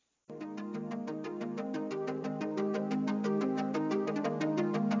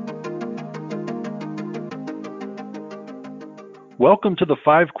Welcome to the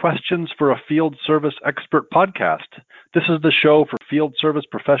 5 Questions for a Field Service Expert podcast. This is the show for field service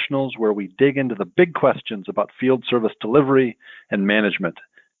professionals where we dig into the big questions about field service delivery and management.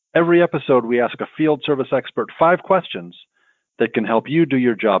 Every episode, we ask a field service expert 5 questions that can help you do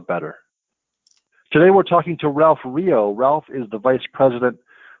your job better. Today, we're talking to Ralph Rio. Ralph is the Vice President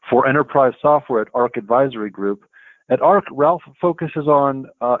for Enterprise Software at ARC Advisory Group. At ARC, Ralph focuses on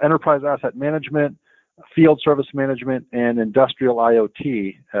enterprise asset management, field service management, and industrial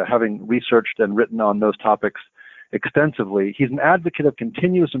IoT, having researched and written on those topics extensively. He's an advocate of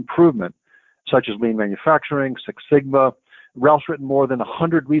continuous improvement, such as lean manufacturing, Six Sigma. Ralph's written more than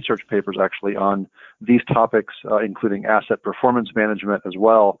 100 research papers, actually, on these topics, including asset performance management as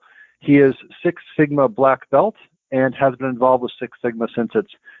well. He is Six Sigma Black Belt and has been involved with Six Sigma since its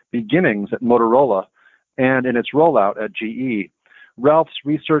beginnings at Motorola and in its rollout at GE. Ralph's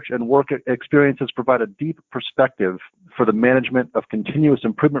research and work experiences provide a deep perspective for the management of continuous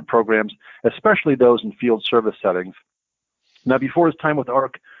improvement programs, especially those in field service settings. Now, before his time with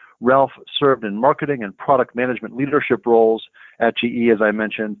ARC, Ralph served in marketing and product management leadership roles at GE, as I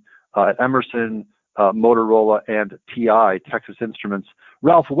mentioned, at Emerson, Motorola, and TI, Texas Instruments.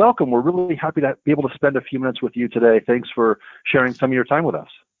 Ralph, welcome. We're really happy to be able to spend a few minutes with you today. Thanks for sharing some of your time with us.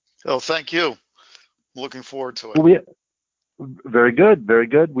 Oh, thank you. Looking forward to it. Very good, very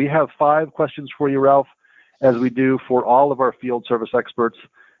good. We have 5 questions for you, Ralph, as we do for all of our field service experts.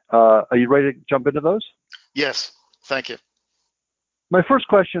 Are you ready to jump into those? Yes, thank you. My first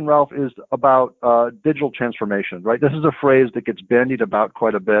question, Ralph, is about digital transformation, right? This is a phrase that gets bandied about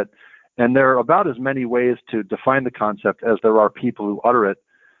quite a bit, and there are about as many ways to define the concept as there are people who utter it.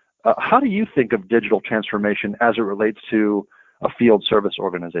 How do you think of digital transformation as it relates to a field service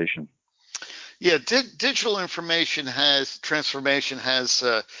organization? Yeah, digital transformation has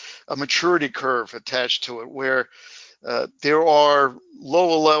a maturity curve attached to it, where there are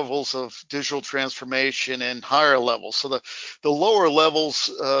lower levels of digital transformation and higher levels. So the lower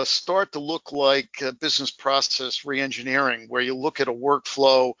levels start to look like business process reengineering, where you look at a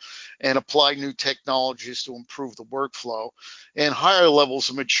workflow and apply new technologies to improve the workflow. And higher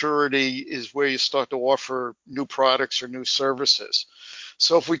levels of maturity is where you start to offer new products or new services.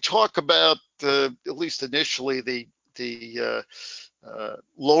 So if we talk about at least initially the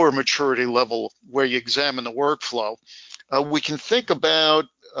lower maturity level, where you examine the workflow, we can think about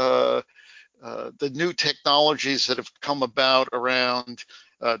the new technologies that have come about around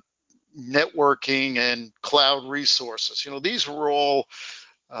networking and cloud resources. You know, these were all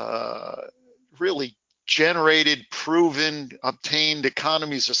really generated, proven, obtained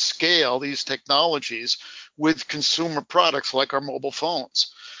economies of scale, these technologies, with consumer products like our mobile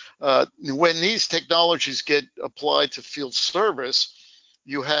phones. When these technologies get applied to field service,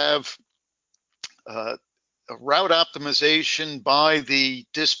 you have a route optimization by the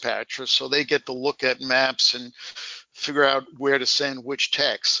dispatcher, so they get to look at maps and figure out where to send which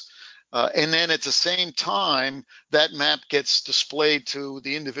techs. And then at the same time, that map gets displayed to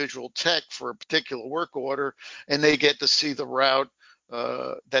the individual tech for a particular work order, and they get to see the route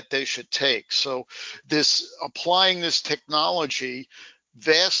that they should take. So applying this technology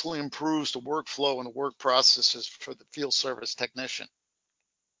vastly improves the workflow and the work processes for the field service technician.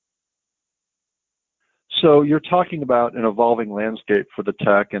 So you're talking about an evolving landscape for the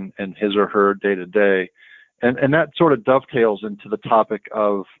tech and his or her day-to-day. And that sort of dovetails into the topic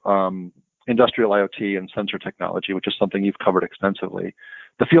of industrial IoT and sensor technology, which is something you've covered extensively.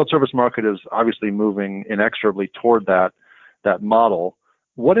 The field service market is obviously moving inexorably toward that model.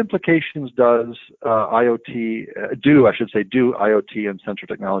 What implications does IoT and sensor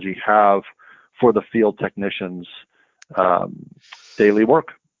technology have for the field technicians' daily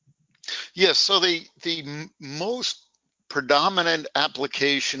work? Yes, so the most predominant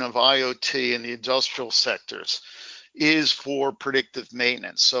application of IoT in the industrial sectors is for predictive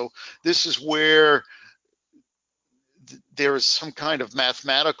maintenance. So this is where there is some kind of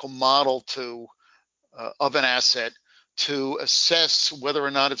mathematical model of an asset to assess whether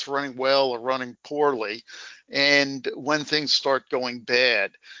or not it's running well or running poorly, and when things start going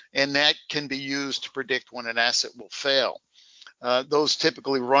bad. And that can be used to predict when an asset will fail. Those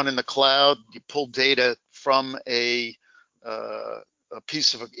typically run in the cloud. You pull data from a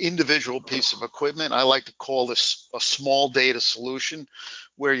individual piece of equipment. I like to call this a small data solution,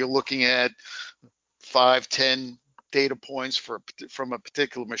 where you're looking at 5, 10 data points from a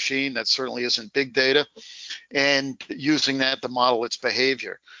particular machine. That certainly isn't big data, and using that to model its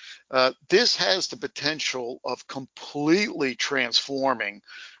behavior. This has the potential of completely transforming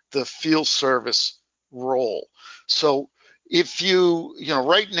the field service role. So if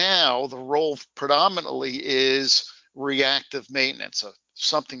right now the role predominantly is reactive maintenance.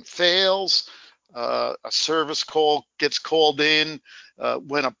 Something fails, a service call gets called in.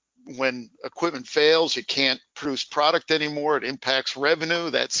 When equipment fails, you can't produce product anymore. It impacts revenue.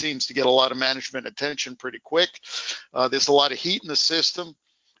 That seems to get a lot of management attention pretty quick. There's a lot of heat in the system,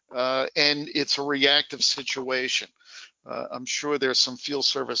 and it's a reactive situation. I'm sure there's some field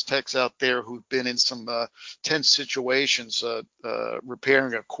service techs out there who've been in some tense situations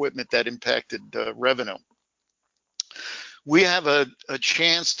repairing equipment that impacted revenue. We have a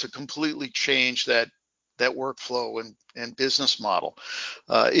chance to completely change that workflow and business model.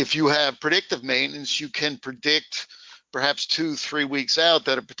 If you have predictive maintenance, you can predict perhaps 2-3 weeks out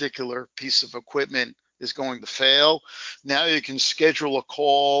that a particular piece of equipment is going to fail. Now you can schedule a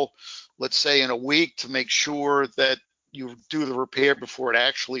call, let's say in a week, to make sure that you do the repair before it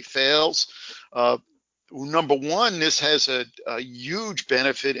actually fails. Number one, this has a huge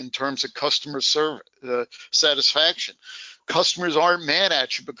benefit in terms of customer satisfaction. Customers aren't mad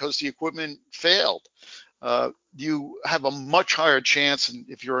at you because the equipment failed. You have a much higher chance,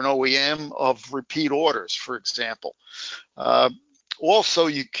 if you're an OEM, of repeat orders, for example. Also,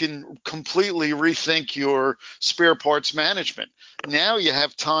 you can completely rethink your spare parts management. Now you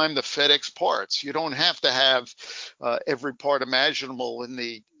have time to FedEx parts. You don't have to have every part imaginable in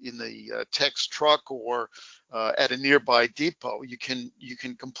the tech's truck or at a nearby depot. You can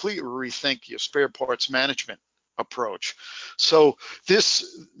completely rethink your spare parts management approach. So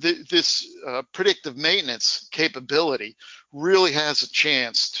this predictive maintenance capability really has a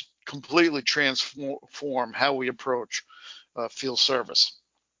chance to completely transform how we approach field service.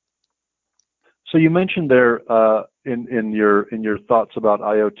 So you mentioned there in your thoughts about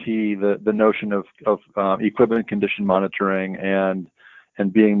IoT the notion of equipment condition monitoring and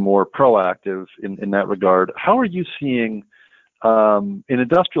being more proactive in that regard. How are you seeing in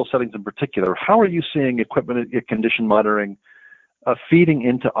industrial settings in particular? How are you seeing equipment condition monitoring feeding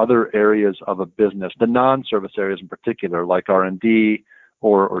into other areas of a business, the non-service areas in particular, like R&D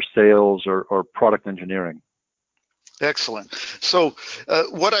or sales or product engineering? Excellent. So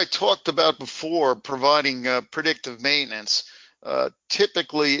what I talked about before, providing predictive maintenance,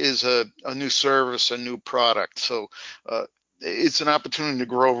 typically is a new service, a new product. So it's an opportunity to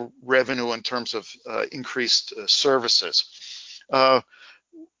grow revenue in terms of increased services.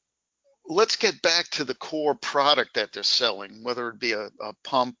 Let's get back to the core product that they're selling, whether it be a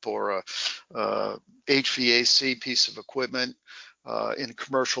pump or a HVAC piece of equipment in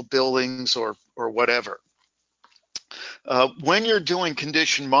commercial buildings or whatever. When you're doing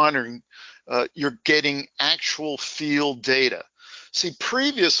condition monitoring, you're getting actual field data. See,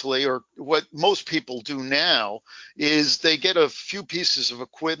 previously, or what most people do now, is they get a few pieces of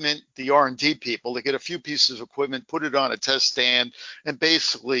equipment, the R&D people, they get a few pieces of equipment, put it on a test stand, and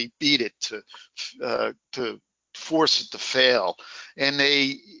basically beat it to force it to fail. And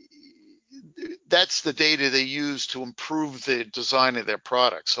that's the data they use to improve the design of their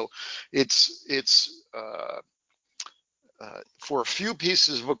product. So it's for a few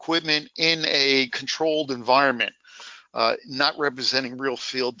pieces of equipment in a controlled environment, not representing real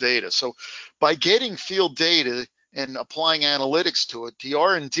field data. So by getting field data and applying analytics to it, the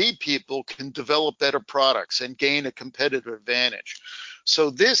R&D people can develop better products and gain a competitive advantage.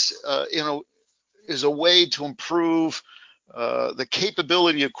 So this, is a way to improve the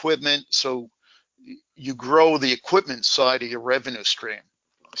capability of equipment, so you grow the equipment side of your revenue stream.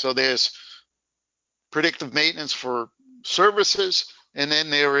 So there's predictive maintenance for services, and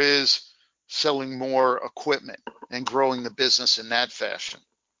then there is selling more equipment and growing the business in that fashion.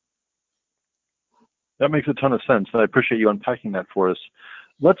 That makes a ton of sense, and I appreciate you unpacking that for us.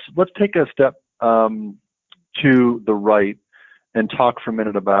 Let's take a step to the right and talk for a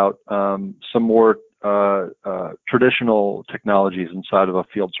minute about some more traditional technologies inside of a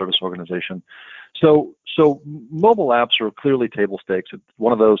field service organization. So mobile apps are clearly table stakes. It's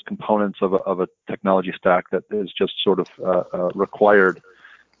one of those components of a technology stack that is just sort of required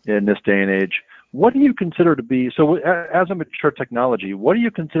in this day and age. What do you consider to be, so as a mature technology, what do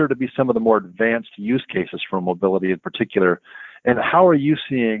you consider to be some of the more advanced use cases for mobility in particular, and how are you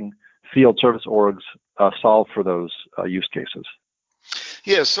seeing field service orgs solve for those use cases?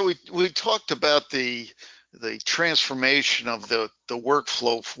 Yeah, so we talked about the transformation of the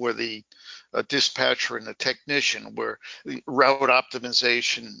workflow for the dispatcher and the technician, where route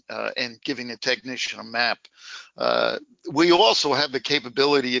optimization and giving the technician a map. We also have the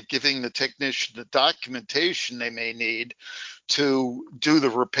capability of giving the technician the documentation they may need to do the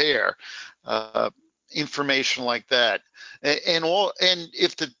repair, information like that. And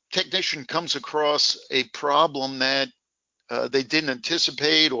if the technician comes across a problem that they didn't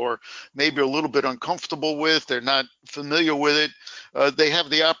anticipate, or maybe a little bit uncomfortable with, they're not familiar with it, they have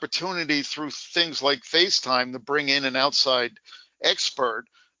the opportunity through things like FaceTime to bring in an outside expert.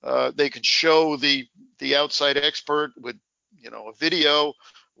 They could show the outside expert with a video,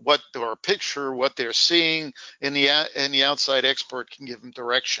 or a picture, what they're seeing, and the outside expert can give them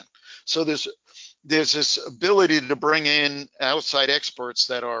direction. So there's this ability to bring in outside experts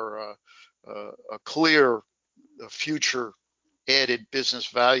that are a clear future added business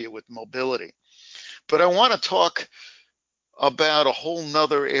value with mobility. But I want to talk about a whole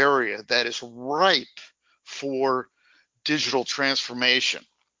nother area that is ripe for digital transformation,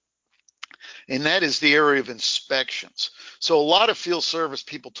 and that is the area of inspections. So a lot of field service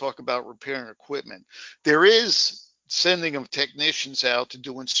people talk about repairing equipment. There is sending of technicians out to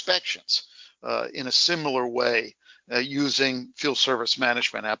do inspections in a similar way, using field service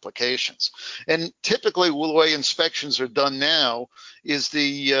management applications. And typically the way inspections are done now is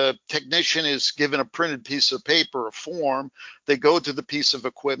the technician is given a printed piece of paper, a form. They go to the piece of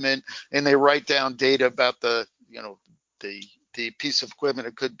equipment and they write down data about the piece of equipment.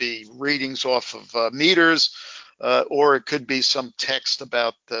 It could be readings off of meters, or it could be some text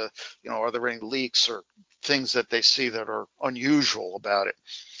about are there any leaks or things that they see that are unusual about it.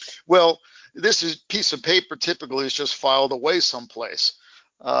 Well, this piece of paper typically is just filed away someplace,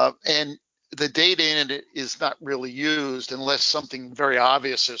 and the data in it is not really used unless something very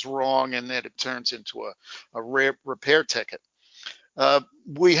obvious is wrong, and then it turns into a repair ticket.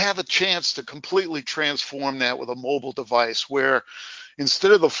 We have a chance to completely transform that with a mobile device, where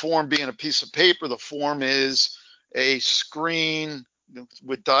instead of the form being a piece of paper, the form is a screen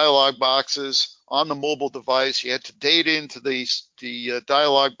with dialog boxes on the mobile device. You enter data into the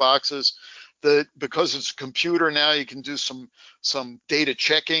dialog boxes. Because it's a computer now, you can do some data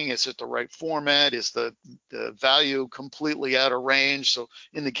checking. Is it the right format? Is the value completely out of range? So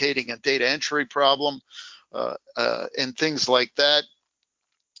indicating a data entry problem, and things like that.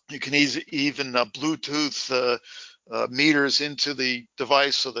 You can even Bluetooth meters into the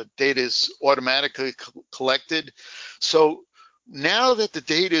device so the data is automatically collected. So now that the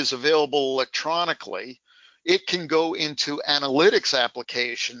data is available electronically, it can go into analytics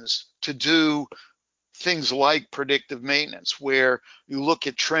applications to do things like predictive maintenance, where you look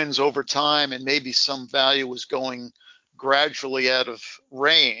at trends over time and maybe some value is going gradually out of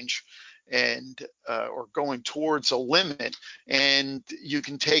range and or going towards a limit, and you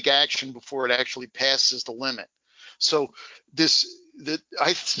can take action before it actually passes the limit. So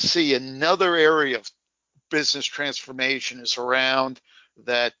I see another area of business transformation is around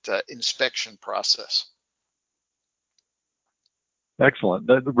that inspection process. Excellent.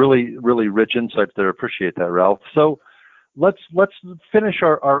 That really, really rich insights there. Appreciate that, Ralph. So let's finish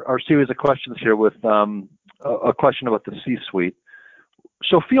our series of questions here with a question about the C-suite.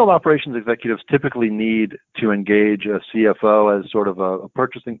 So field operations executives typically need to engage a CFO as sort of a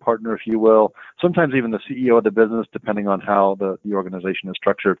purchasing partner, if you will, sometimes even the CEO of the business, depending on how the organization is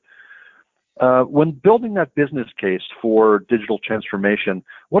structured. When building that business case for digital transformation,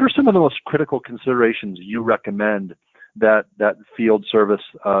 what are some of the most critical considerations you recommend that field service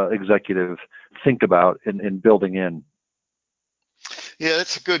executive think about in building in? Yeah,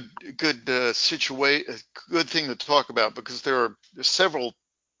 that's a good thing to talk about, because there are several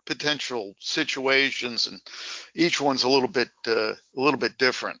potential situations, and each one's a little bit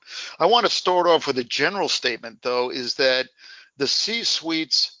different. I want to start off with a general statement, though, is that the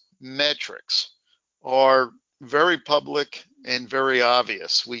C-suite's metrics are very public and very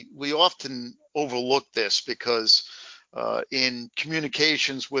obvious. We often overlook this because in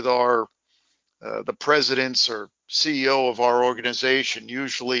communications with the presidents or CEO of our organization,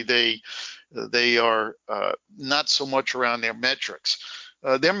 usually they are not so much around their metrics.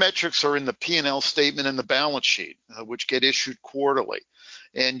 Their metrics are in the P&L statement and the balance sheet, which get issued quarterly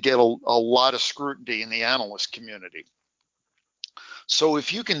and get a lot of scrutiny in the analyst community. So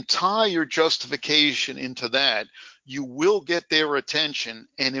if you can tie your justification into that, you will get their attention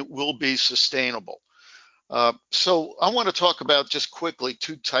and it will be sustainable. So I want to talk about just quickly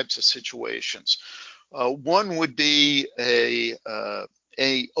two types of situations. One would be a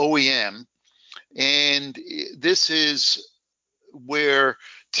OEM, and this is where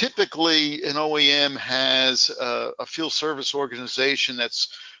typically an OEM has a field service organization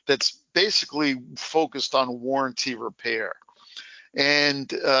that's basically focused on warranty repair,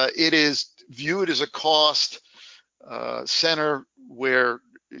 and it is viewed as a cost center where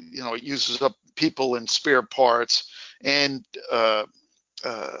it uses up people and spare parts, and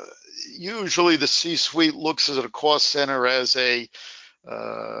usually the C-suite looks at a cost center as a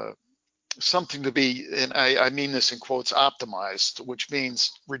something to be, and I mean this in quotes, optimized, which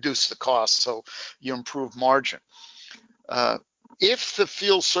means reduce the cost so you improve margin. If the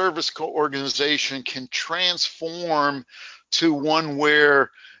field service organization can transform to one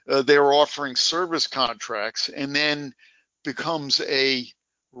where they're offering service contracts and then becomes a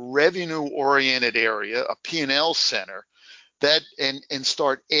revenue-oriented area, a P&L center, that and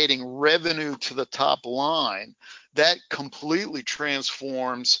start adding revenue to the top line, that completely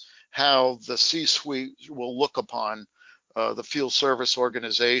transforms how the C-suite will look upon the field service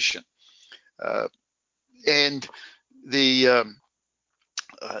organization. And they're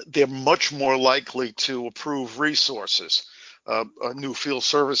much more likely to approve resources, a new field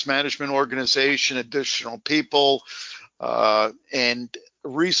service management organization, additional people, and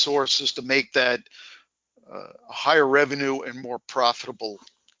resources to make that a higher revenue and more profitable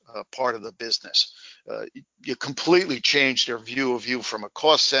part of the business. You completely change their view of you from a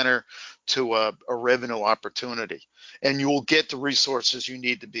cost center to a revenue opportunity, and you will get the resources you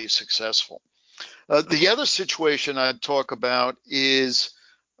need to be successful. The other situation I'd talk about is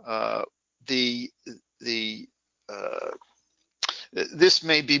this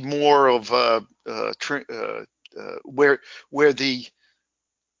may be more of where the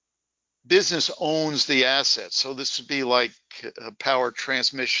business owns the assets. So this would be like power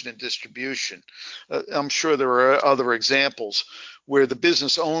transmission and distribution. I'm sure there are other examples where the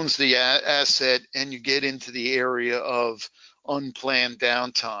business owns the asset and you get into the area of unplanned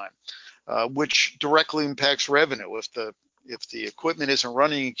downtime, which directly impacts revenue. If the equipment isn't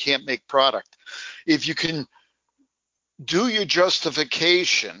running, you can't make product. If you can do your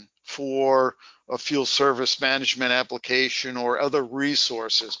justification for a field service management application or other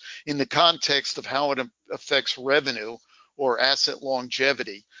resources in the context of how it affects revenue or asset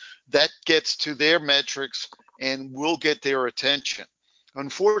longevity, that gets to their metrics and will get their attention.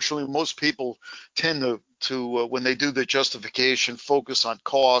 Unfortunately, most people tend to when they do the justification, focus on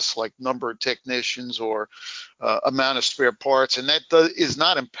costs like number of technicians or amount of spare parts, and that is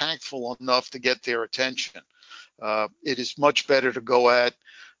not impactful enough to get their attention. It is much better to go at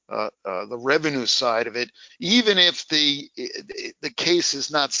the revenue side of it, even if the case is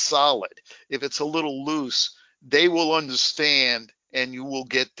not solid. If it's a little loose, they will understand, and you will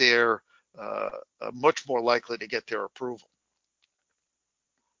get their much more likely to get their approval.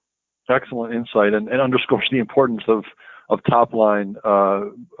 Excellent insight, and underscores the importance of top line,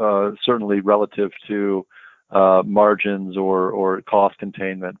 certainly relative to margins or cost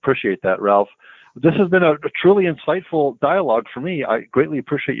containment. Appreciate that, Ralph. This has been a truly insightful dialogue for me. I greatly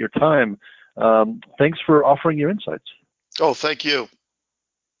appreciate your time. Thanks for offering your insights. Oh, thank you.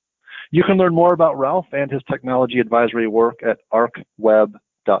 You can learn more about Ralph and his technology advisory work at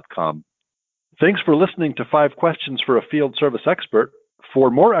arcweb.com. Thanks for listening to 5 Questions for a Field Service Expert. For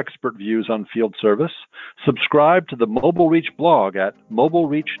more expert views on field service, subscribe to the Mobile Reach blog at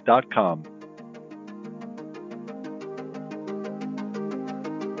mobilereach.com.